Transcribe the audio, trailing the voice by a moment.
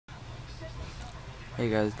Hey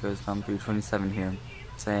guys, GhostCom327 here,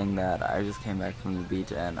 saying that I just came back from the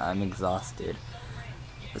beach and I'm exhausted.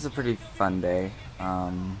 It was a pretty fun day.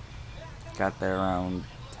 Got there around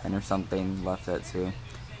 10 or something, left at 2.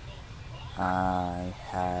 I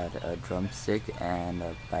had a drumstick and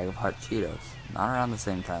a bag of hot Cheetos. Not around the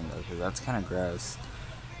same time though, because that's kind of gross.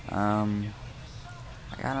 I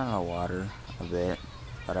got on the water a bit,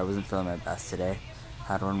 but I wasn't feeling my best today.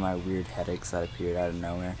 Had one of my weird headaches that appeared out of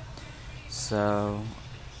nowhere. So,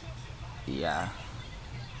 yeah,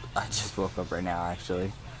 I just woke up right now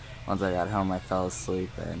actually. Once I got home I fell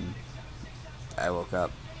asleep and I woke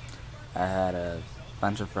up. I had a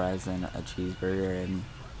bunch of fries and a cheeseburger and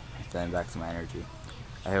I'm feeling back to my energy.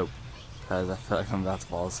 I hope, because I feel like I'm about to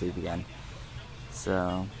fall asleep again.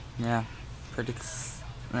 So, yeah, pretty,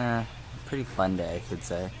 pretty fun day I could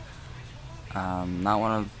say. Not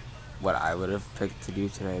one of what I would have picked to do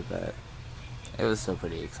today, but it was still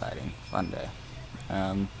pretty exciting. Fun day.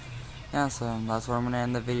 Yeah, so that's where I'm going to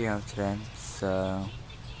end the video today. So,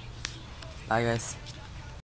 bye guys.